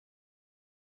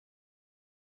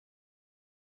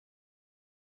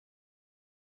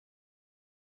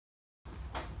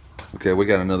Okay, we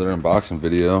got another unboxing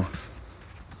video.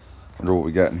 Wonder what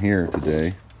we got in here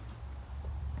today.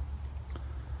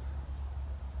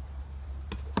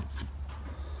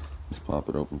 Let's pop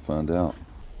it open and find out.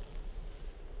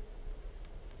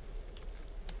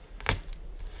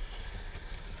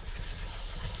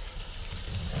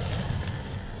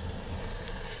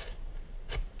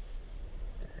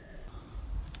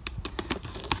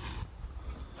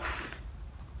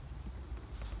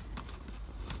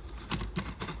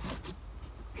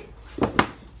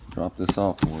 Drop this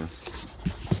off for us.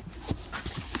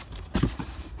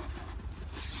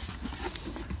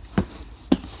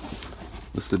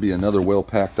 Looks to be another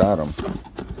well-packed item.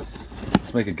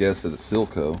 Let's make a guess that it's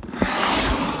Silco.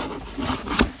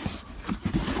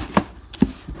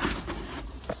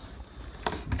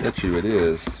 Bet you it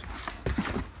is.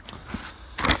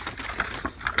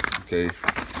 Okay,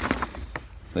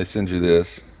 they send you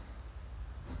this.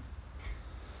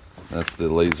 That's the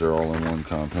laser all-in-one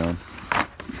compound.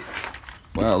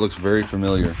 Wow, it looks very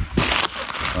familiar.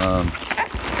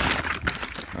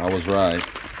 I was right.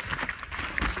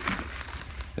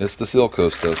 It's the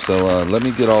Silco stuff. So let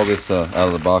me get all this out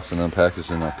of the box and unpack this,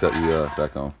 and I'll cut you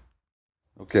back on.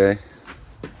 Okay.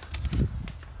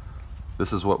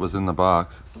 This is what was in the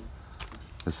box.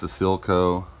 It's the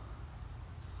Silco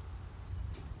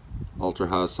Ultra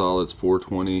High Solids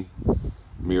 420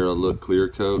 Mirror Look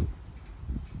Clearcoat.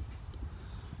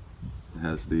 It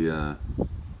has the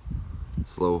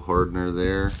slow hardener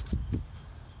there,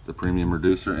 the premium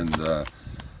reducer, and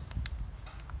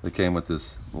they came with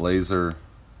this laser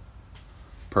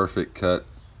perfect cut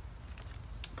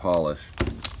polish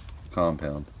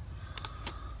compound.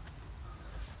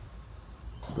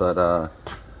 But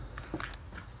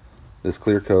this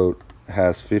Clearcoat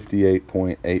has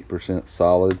 58.8%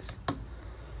 solids,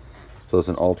 so it's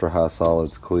an ultra high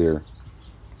solids clear,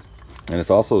 and it's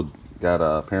also got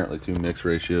apparently 2 mix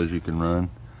ratios you can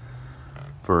run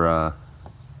for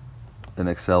an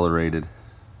accelerated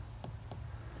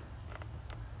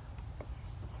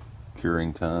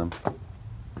curing time.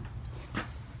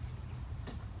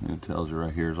 It tells you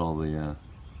right here's all the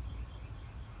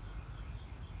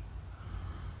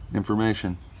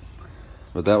information.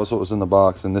 But that was what was in the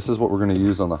box, and this is what we're going to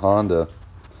use on the Honda.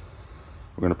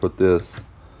 We're going to put this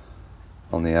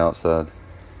on the outside.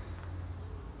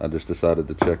 I just decided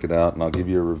to check it out, and I'll give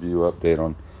you a review update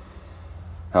on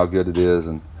how good it is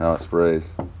and how it sprays.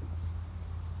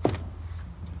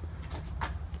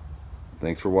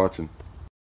 Thanks for watching.